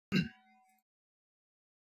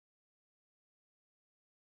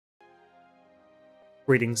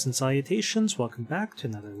Greetings and salutations, welcome back to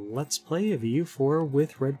another Let's Play of EU4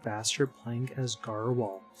 with RedBstrd playing as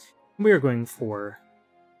Garhwal. We are going for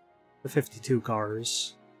the 52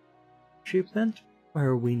 Garhs achievement,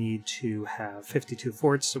 where we need to have 52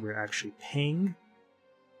 forts that we're actually paying.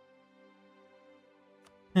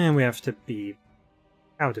 And we have to be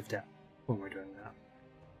out of debt when we're doing that.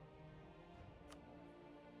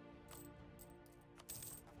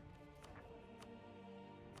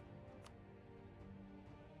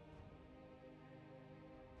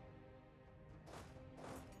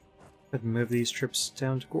 But move these troops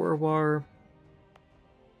down to Garhwal.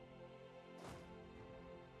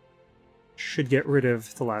 Should get rid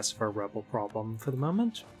of the last of our rebel problem for the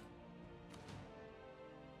moment.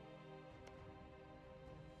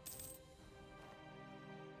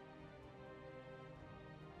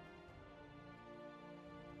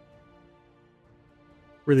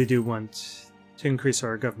 Really do want to increase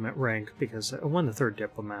our government rank because I won the 3rd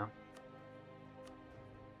diplomat.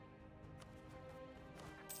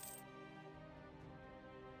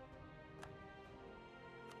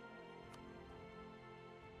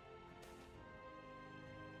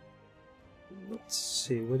 Let's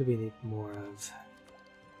see, what do we need more of?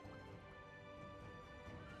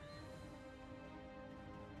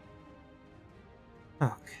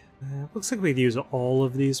 Okay, looks like we'd use all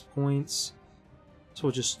of these points. So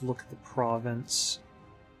we'll just look at the province.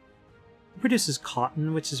 It produces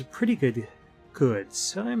cotton, which is a pretty good good,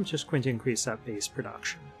 so I'm just going to increase that base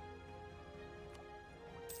production.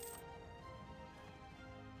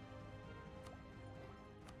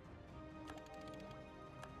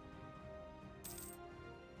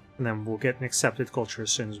 And then we'll get an accepted culture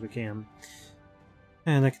as soon as we can.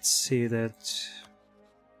 And I can see that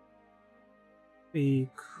we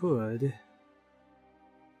could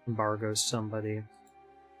embargo somebody,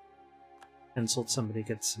 insult somebody,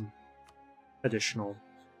 get some additional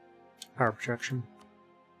power protection.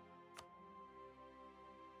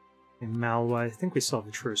 In Malwa, I think we still have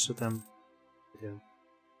a truce with them. We do.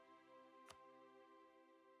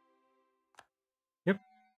 Yep.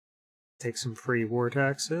 Take some free war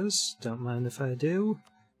taxes. Don't mind if I do.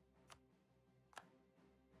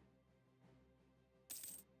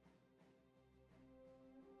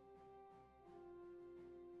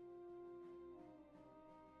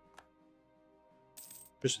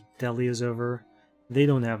 Just Delhi is over. They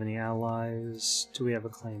don't have any allies. Do we have a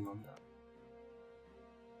claim on them?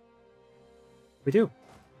 We do.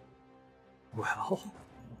 Well,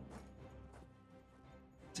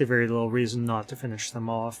 it's a very little reason not to finish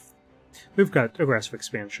them off. We've got aggressive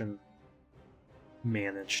expansion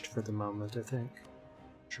managed for the moment, I think.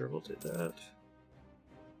 Sure, we'll do that.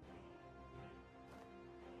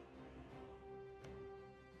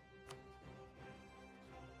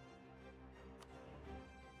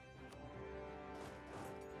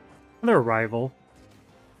 Another rival.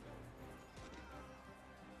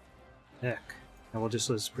 Heck. Now we'll just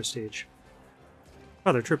lose prestige.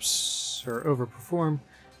 Other troops are overperforming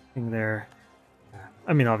there.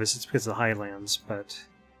 I mean, obviously it's because of the Highlands, but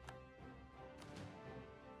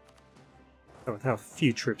with how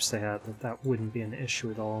few troops they had, that wouldn't be an issue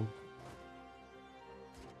at all.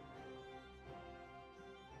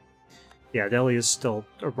 Yeah, Delhi is still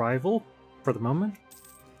a rival for the moment.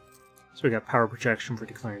 So we got power protection for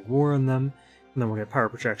declaring war on them, and then we'll get power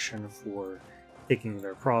protection for taking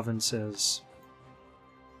their provinces.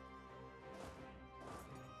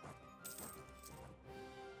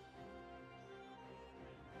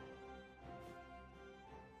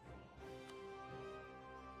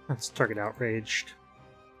 Let's target outraged.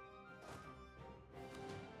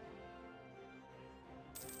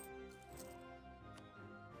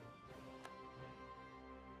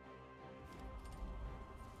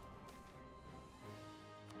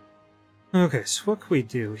 Okay, so what can we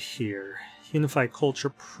do here? Unified culture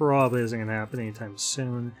probably isn't going to happen anytime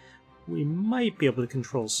soon. We might be able to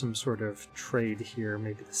control some sort of trade here,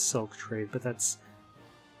 maybe the silk trade, but that's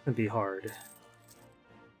going to be hard.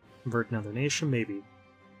 Convert another nation, maybe.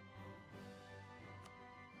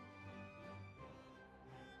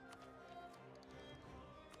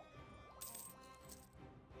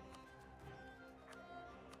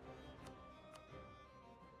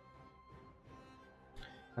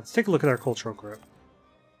 Let's take a look at our cultural group.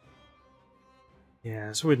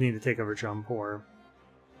 Yeah, so we'd need to take over Jampur.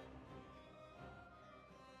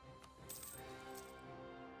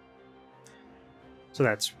 So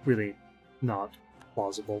that's really not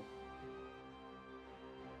plausible.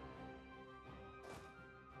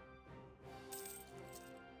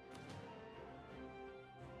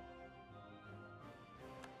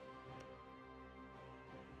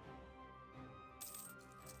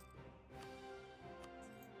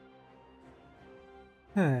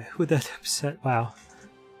 Would that upset? Wow.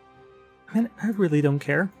 I mean, I really don't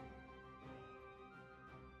care.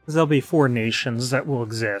 There'll be 4 nations that will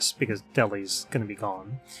exist because Delhi's going to be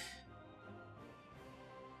gone.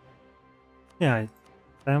 Yeah, I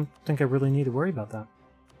don't think I really need to worry about that.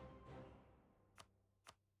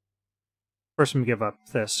 First, I'm going to give up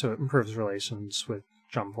this so it improves relations with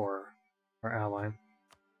Jampur, our ally.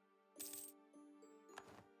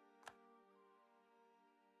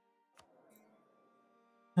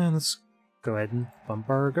 And let's go ahead and bump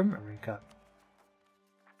our government rank up.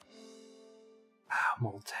 Wow,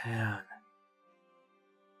 Multan.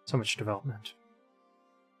 So much development.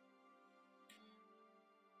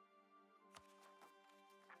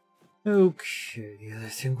 Okay, the other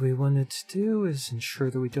thing we wanted to do is ensure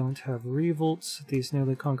that we don't have revolts at these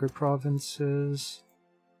newly conquered provinces.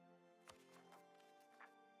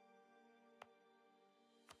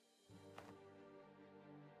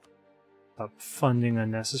 Stop funding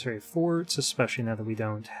unnecessary forts, especially now that we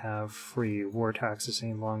don't have free war taxes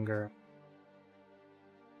any longer.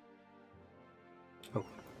 Oh,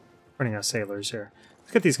 running out of sailors here.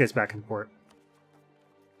 Let's get these guys back in port.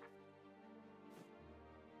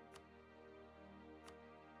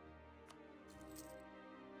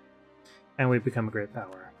 And we've become a great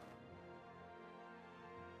power.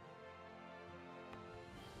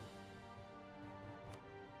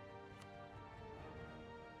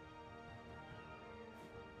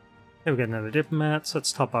 Okay, we got another diplomat, so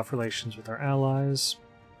let's top off relations with our allies.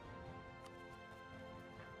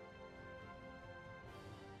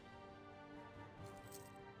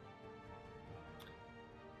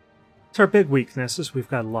 So our big weakness is we've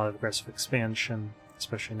got a lot of aggressive expansion,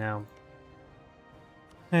 especially now.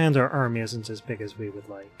 And our army isn't as big as we would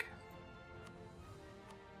like.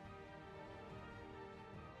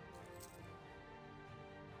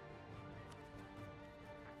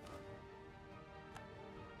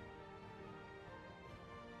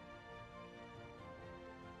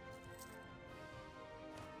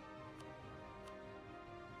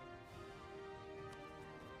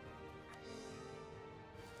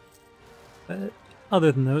 But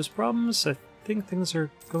other than those problems, I think things are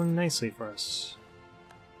going nicely for us.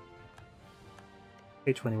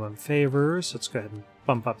 A21 favors, let's go ahead and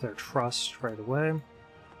bump up their trust right away.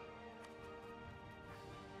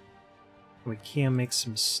 We can make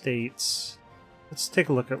some states. Let's take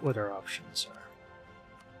a look at what our options are.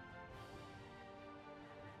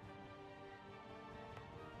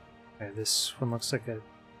 Okay, this one looks like a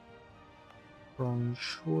wrong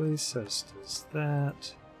choice, as does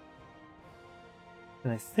that.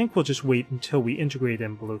 And I think we'll just wait until we integrate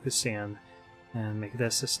in Baluchistan and make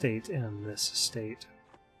this a state and this a state.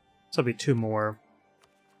 So there'll be 2 more.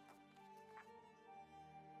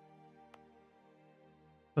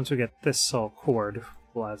 Once we get this all cord,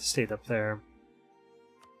 we'll add a state up there.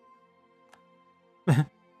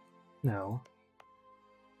 No.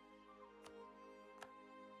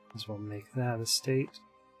 As well make that a state.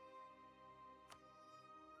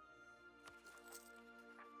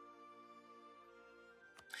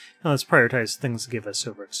 Now let's prioritize things that give us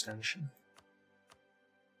overextension.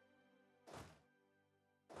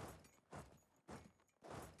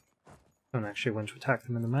 Don't actually want to attack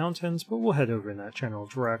them in the mountains, but we'll head over in that general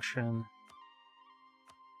direction.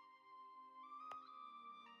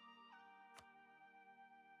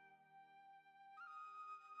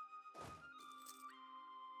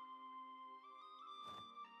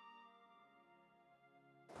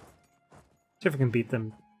 See if we can beat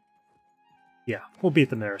them. Yeah, we'll beat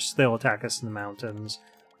them there, so they'll attack us in the mountains.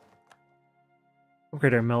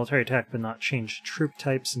 Upgrade our military attack, but not change troop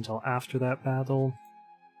types until after that battle.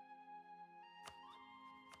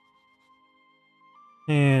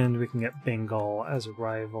 And we can get Bengal as a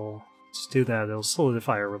rival. To do that, it'll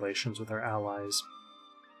solidify our relations with our allies.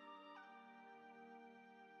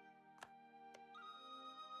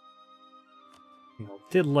 Bengal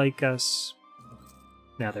did like us.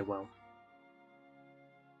 Now they won't.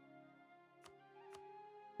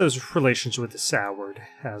 Those relations with the soured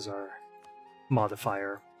as our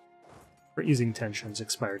modifier for easing tensions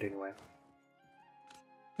expired anyway.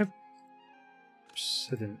 Oops,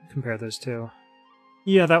 I didn't compare those two.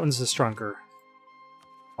 Yeah, that one's the stronger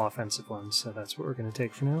offensive one, so that's what we're going to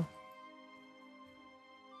take for now.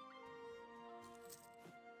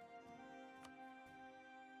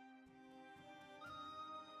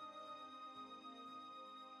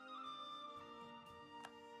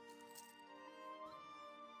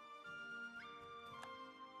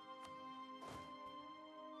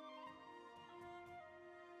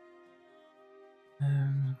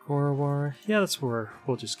 Garhwal. Yeah, that's where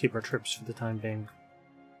we'll just keep our troops for the time being.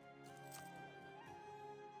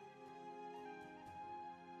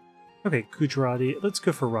 Okay, Gujarati. Let's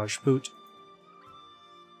go for Rajput.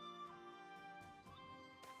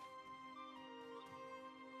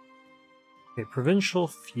 Okay, provincial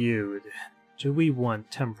feud. Do we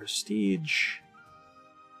want 10 prestige?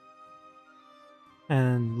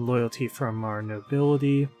 And loyalty from our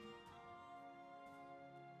nobility.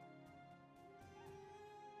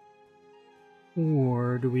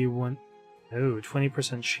 Or do we want... Oh,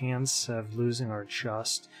 20% chance of losing our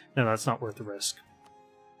just. No, that's not worth the risk.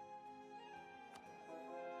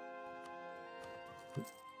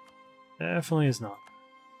 Definitely is not.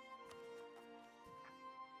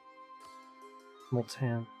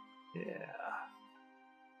 Multan. Yeah.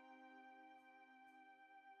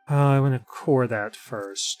 I want to core that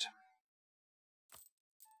first.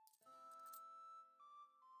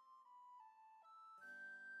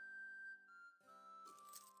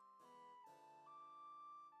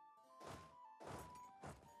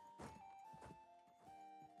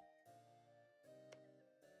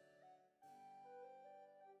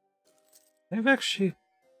 They've actually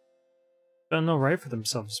done alright for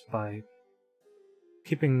themselves by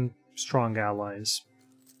keeping strong allies.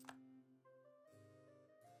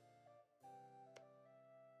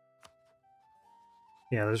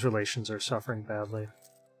 Yeah, those relations are suffering badly.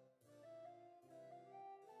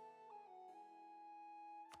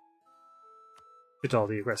 Due to all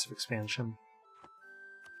the aggressive expansion.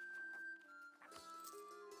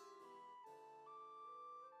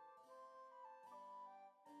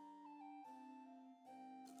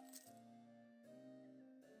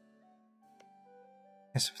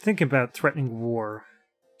 Yes, I'm thinking about threatening war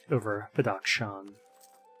over Badakhshan.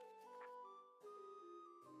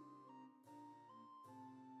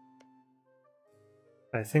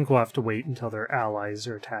 I think we'll have to wait until their allies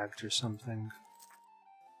are attacked or something.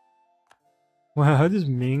 Wow, how does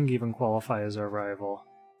Ming even qualify as our rival?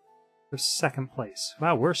 We're 2nd place.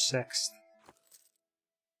 Wow, we're 6th.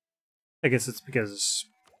 I guess it's because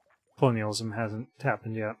colonialism hasn't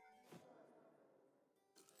happened yet.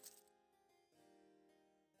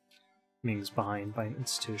 Ming's behind by an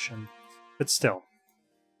institution. But still.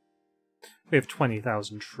 We have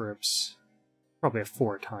 20,000 troops. Probably have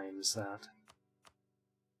 4 times that.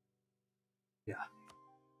 Yeah.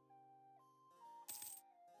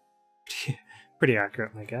 Pretty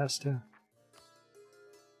accurate, I guess, too.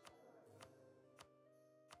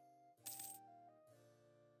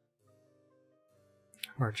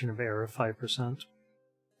 Margin of error of 5%.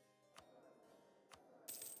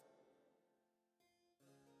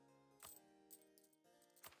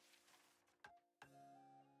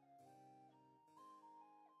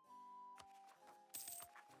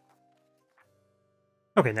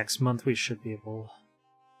 Okay, next month we should be able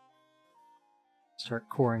to start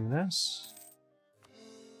coring this.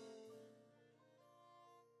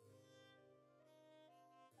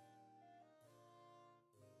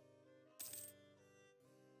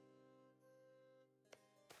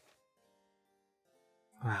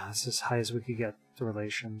 Wow, that's as high as we could get the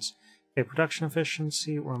relations. Okay, production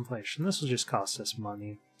efficiency or inflation. This will just cost us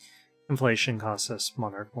money. Inflation costs us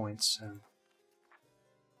monarch points, so...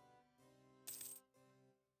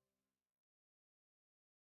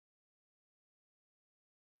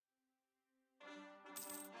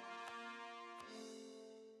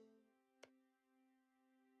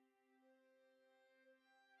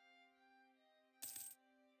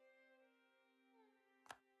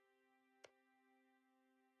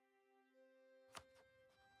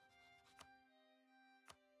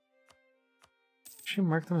 Actually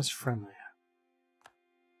mark them as friendly.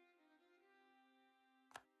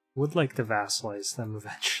 Would like to vassalize them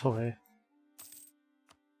eventually.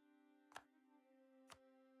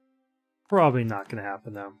 Probably not going to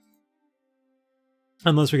happen though.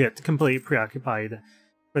 Unless we get completely preoccupied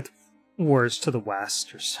with wars to the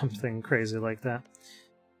west or something crazy like that.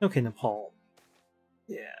 Okay, Nepal.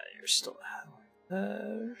 Yeah, you're still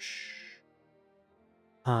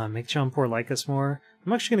make Jaunpur like us more.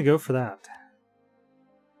 I'm actually going to go for that.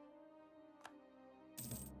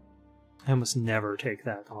 I almost never take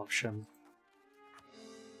that option.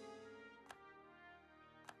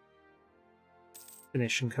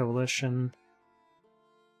 Nation Coalition.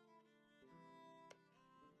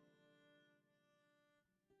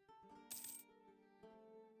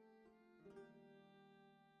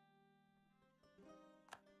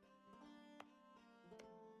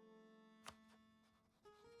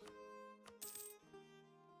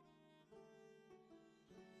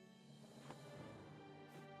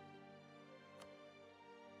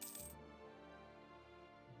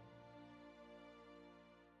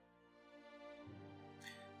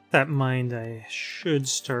 That mind, I should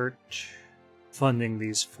start funding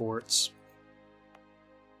these forts.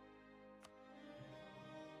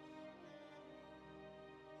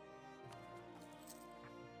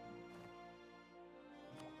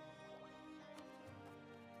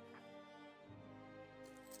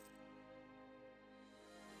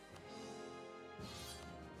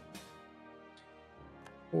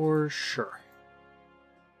 for sure.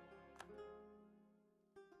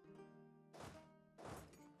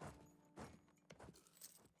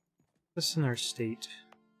 This in our state.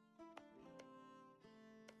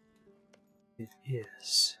 It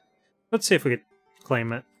is. Let's see if we could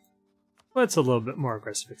claim it. But it's a little bit more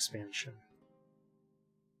aggressive expansion.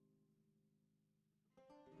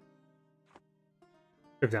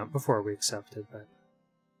 We've done it before we accepted, but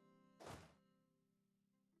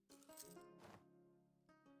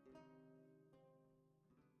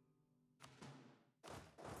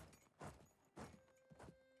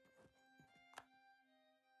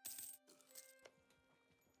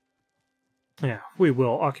yeah, we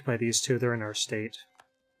will occupy these two. They're in our state.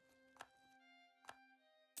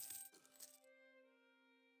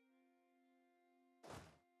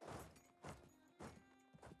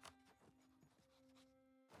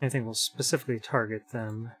 I think we'll specifically target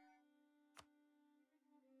them.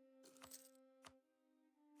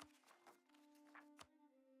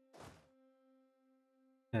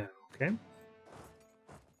 Okay.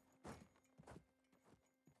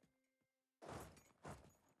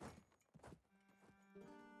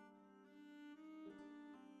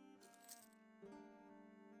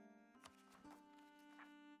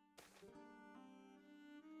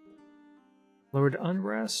 Lowered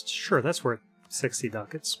unrest? Sure, that's worth 60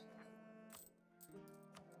 ducats.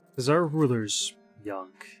 Because our ruler's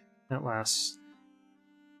young. That lasts...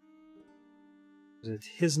 Is it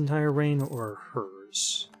his entire reign or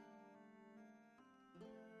hers?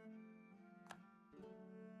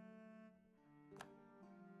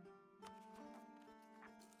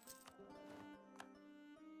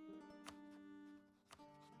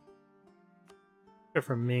 Go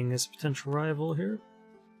for Ming as a potential rival here.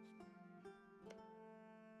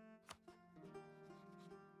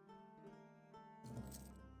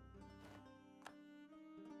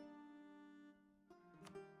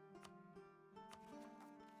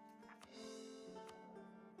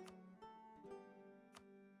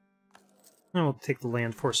 And we'll take the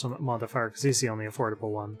land force modifier because he's the only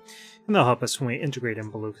affordable one. And they'll help us when we integrate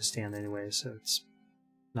in Baluchistan anyway, so it's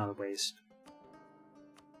not a waste.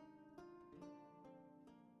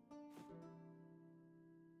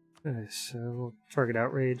 Okay, so we'll target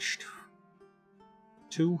outraged.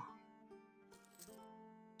 2.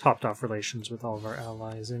 Topped off relations with all of our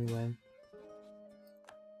allies anyway.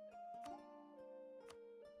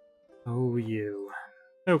 Oh, you.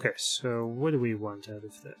 Okay, so what do we want out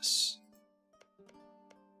of this?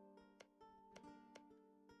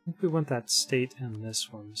 I think we want that state and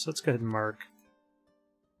this one, so let's go ahead and mark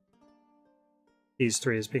these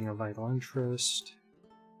 3 as being of vital interest.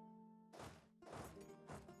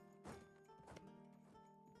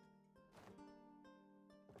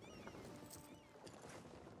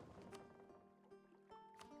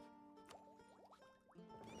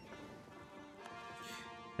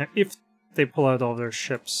 Now, if they pull out all their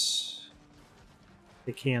ships,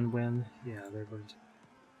 they can win. Yeah, they're going to.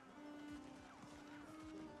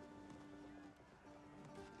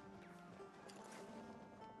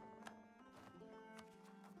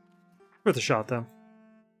 Worth a shot, though.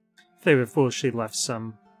 If they would have foolishly left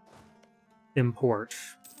some import,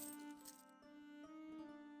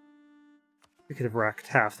 we could have wrecked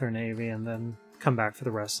half their navy and then come back for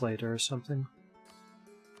the rest later or something.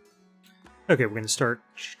 Okay, we're going to start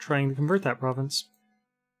trying to convert that province.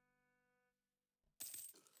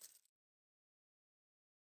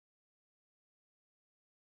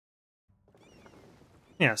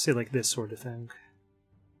 Yeah, see, like this sort of thing.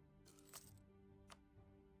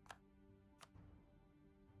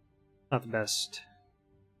 Not the best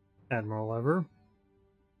admiral ever.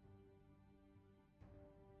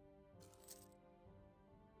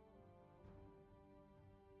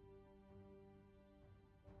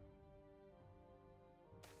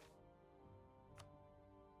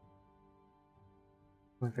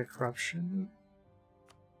 Like the corruption.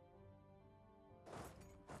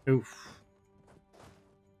 Oof.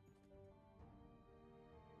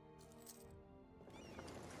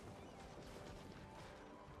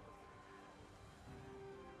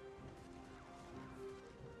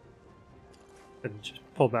 And just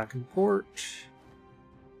pull back in port.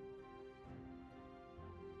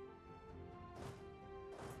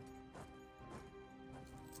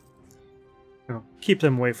 We'll keep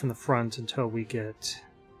them away from the front until we get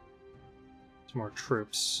some more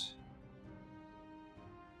troops.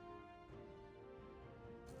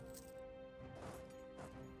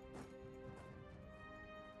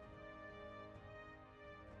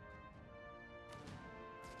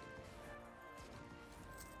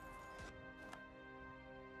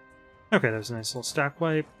 Okay, that was a nice little stack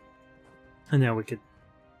wipe. And now we could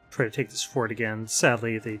try to take this fort again.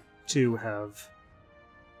 Sadly, they do have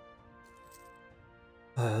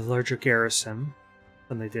a larger garrison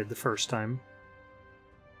than they did the first time.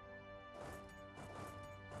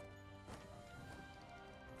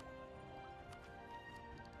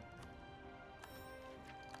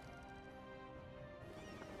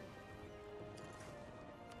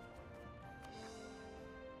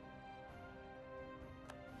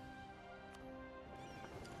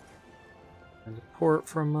 And a port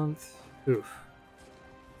for a month. Oof.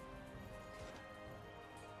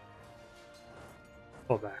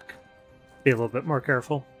 Pull back. Be a little bit more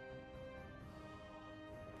careful.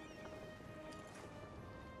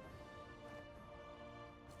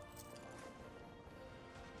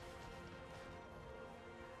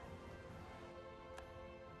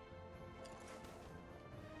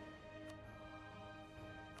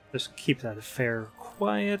 Just keep that affair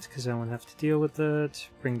quiet, because I won't have to deal with it.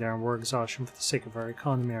 Bring down war exhaustion for the sake of our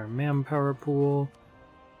economy, our manpower pool.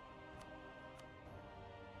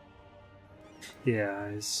 Yeah,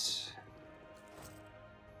 it's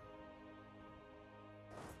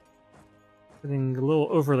getting a little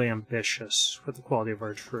overly ambitious with the quality of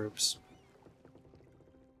our troops.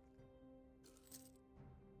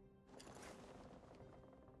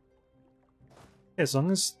 As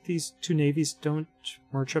long as these two navies don't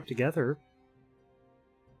march up together,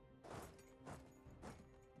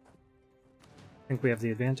 I think we have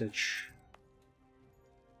the advantage.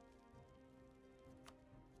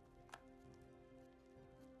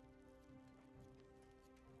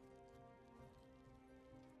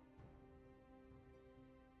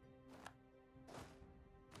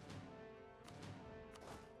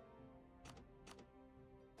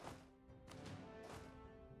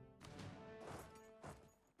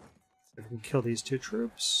 So we can kill these two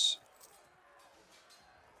troops.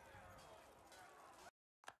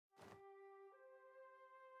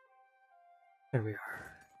 There we are.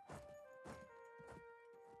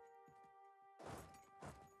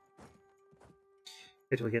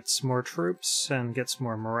 Wait till we get some more troops and get some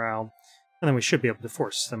more morale, and then we should be able to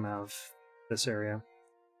force them out of this area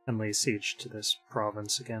and lay siege to this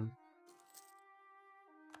province again.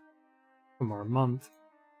 One more month.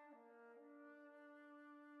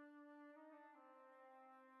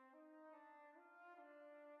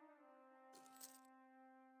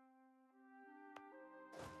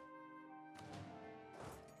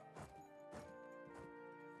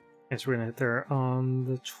 Yes, we're gonna hit there on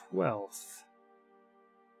the 12th.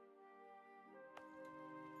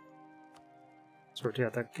 Sort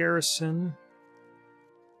out that garrison.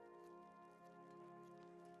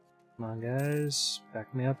 Come on, guys.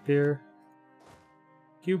 Back me up here.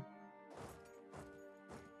 Thank you.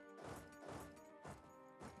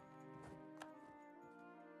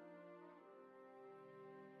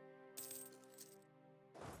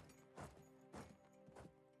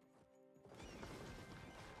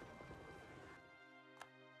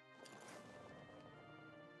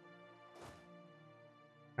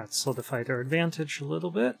 That solidified our advantage a little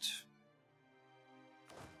bit.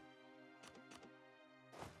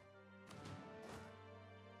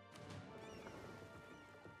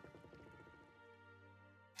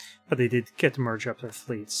 But they did get to merge up their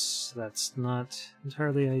fleets, so that's not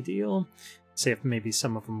entirely ideal. See if maybe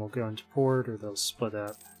some of them will go into port or they'll split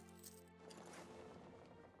up.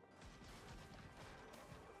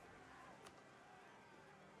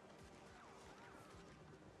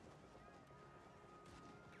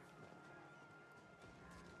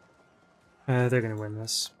 They're going to win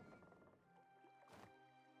this.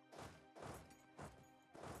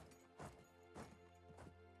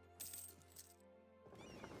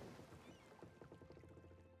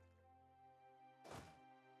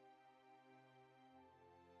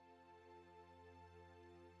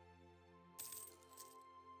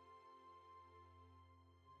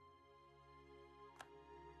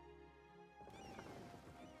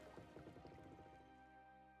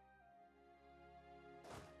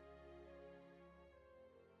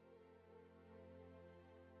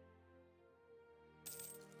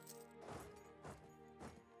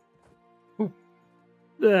 Ooh,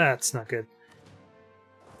 that's not good.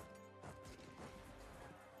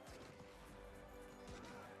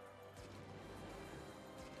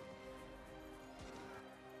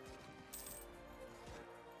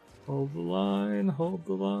 Hold the line, hold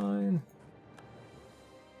the line.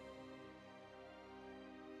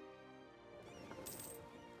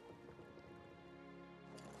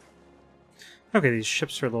 Okay, these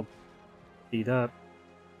ships are a little beat up.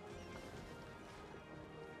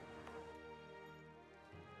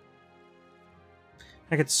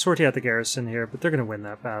 I could sortie out the garrison here, but they're going to win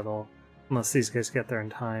that battle. Unless these guys get there in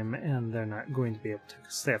time, and they're not going to be able to,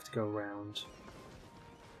 because they have to go around.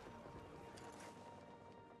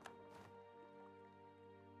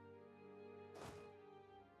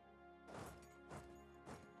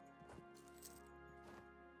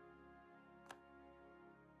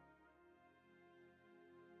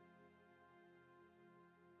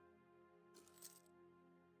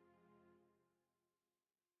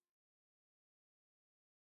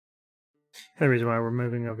 The reason why we're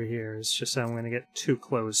moving over here is just that I'm going to get too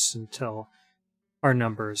close until our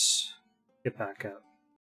numbers get back up.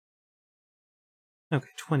 Okay,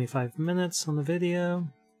 25 minutes on the video.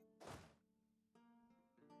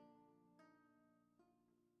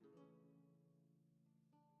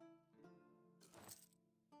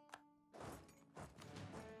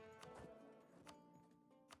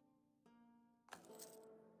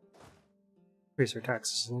 Increase our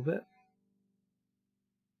taxes a little bit.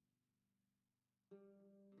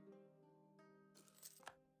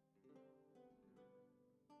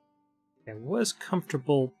 I was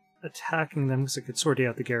comfortable attacking them because I could sort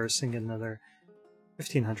out the garrison, get another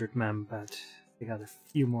 1,500 men, but they got a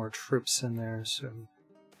few more troops in there, so I'm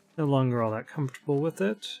no longer all that comfortable with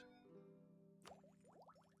it.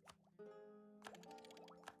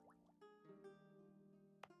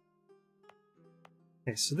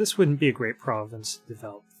 Okay, so this wouldn't be a great province to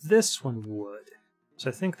develop. This one would. So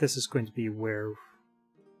I think this is going to be where we're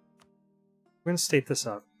going to state this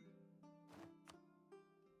up.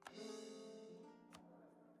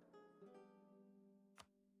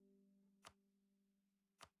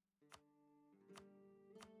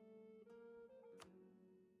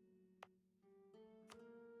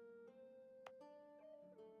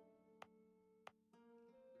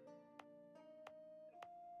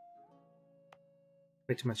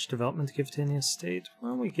 Way too much development to give to any estate. Why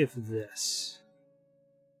don't we give this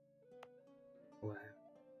away?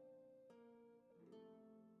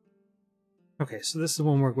 Okay, so this is the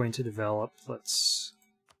one we're going to develop. Let's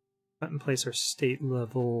put in place our state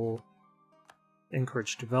level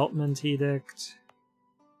encourage development edict.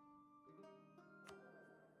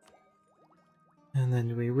 And then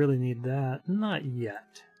do we really need that? Not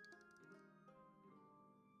yet.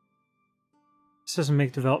 This doesn't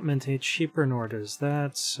make development any cheaper, nor does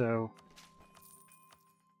that, so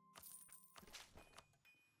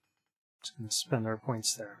just going to spend our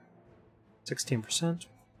points there. 16%.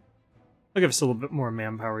 I'll give us a little bit more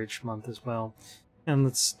manpower each month as well. And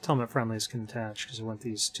let's tell them that friendlies can attach, because I want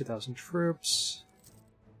these 2,000 troops.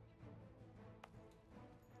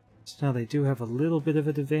 So now they do have a little bit of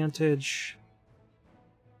an advantage.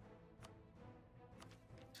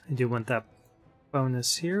 I do want that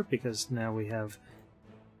bonus here, because now we have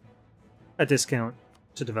a discount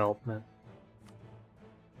to development.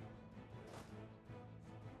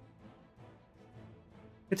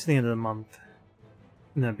 Get to the end of the month,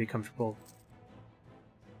 and then be comfortable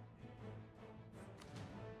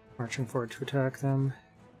marching forward to attack them.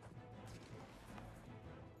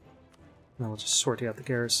 And then we'll just sort out the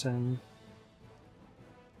garrison.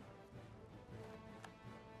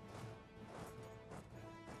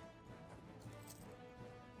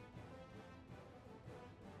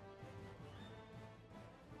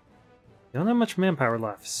 Don't have much manpower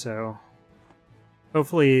left, so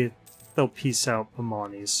hopefully they'll peace out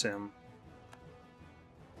Pamani soon.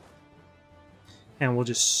 And we'll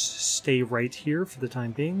just stay right here for the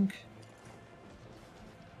time being.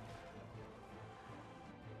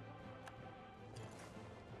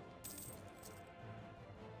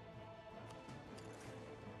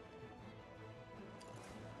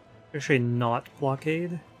 Actually, not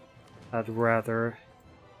blockade. I'd rather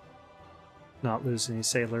not lose any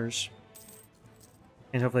sailors.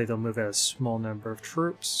 And hopefully they'll move out a small number of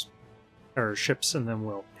troops, or ships, and then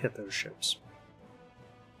we'll hit those ships.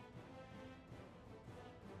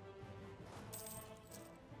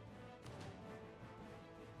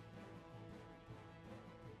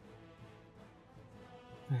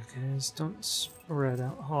 Okay, guys, don't spread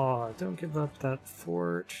out. Aw, don't give up that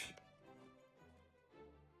fort.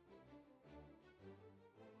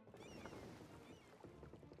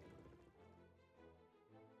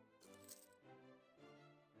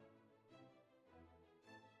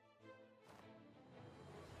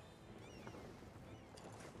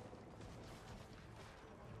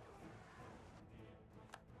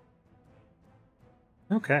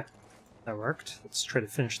 Okay, that worked. Let's try to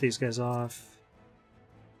finish these guys off.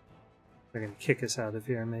 They're gonna kick us out of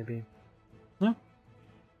here, maybe. No?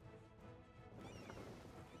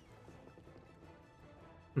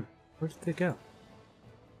 Where did they go?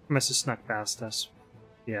 They must have snuck past us.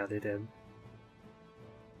 Yeah, they did.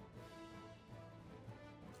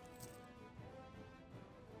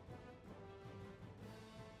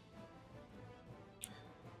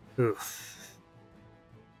 Oof.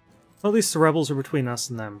 Well, at least the rebels are between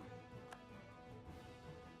us and them.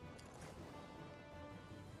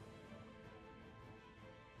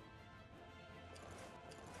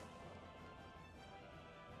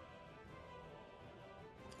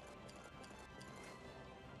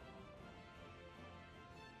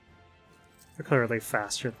 They're clearly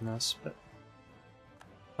faster than us, but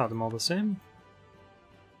caught them all the same.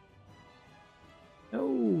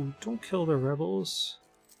 No, don't kill the rebels.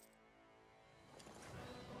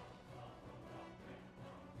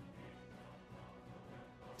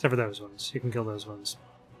 Except for those ones. You can kill those ones.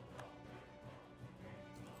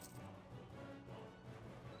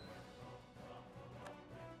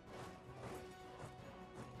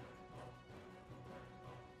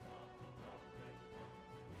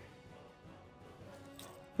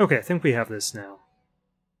 Okay, I think we have this now.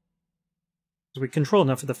 So we control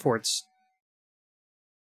enough of the forts.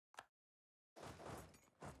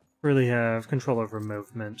 Really have control over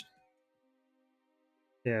movement.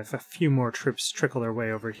 Yeah, if a few more troops trickle their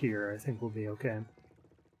way over here, I think we'll be okay.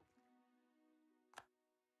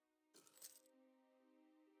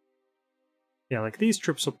 Yeah, like these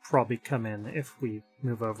troops will probably come in if we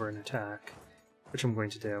move over and attack, which I'm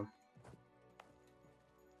going to do.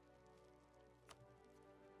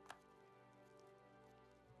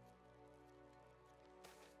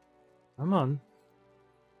 Come on.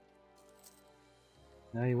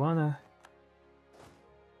 Now you wanna...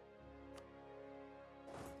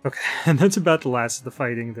 Okay, and that's about the last of the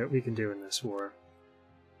fighting that we can do in this war.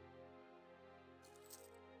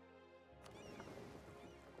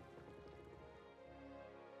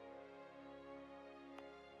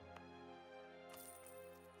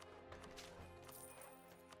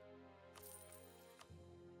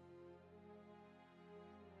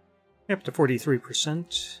 Up to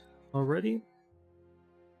 43% already.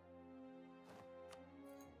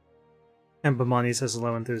 And Bamani says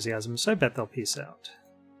low enthusiasm, so I bet they'll peace out.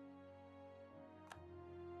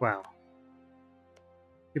 Wow.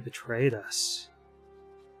 You betrayed us.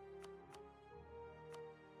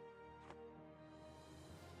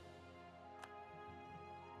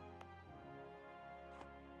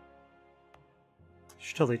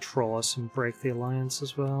 Should totally troll us and break the alliance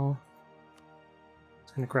as well.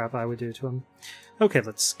 It's kind of crap I would do to him. Okay,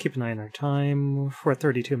 let's keep an eye on our time. We're at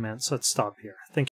 32 minutes, so let's stop here. Thank you.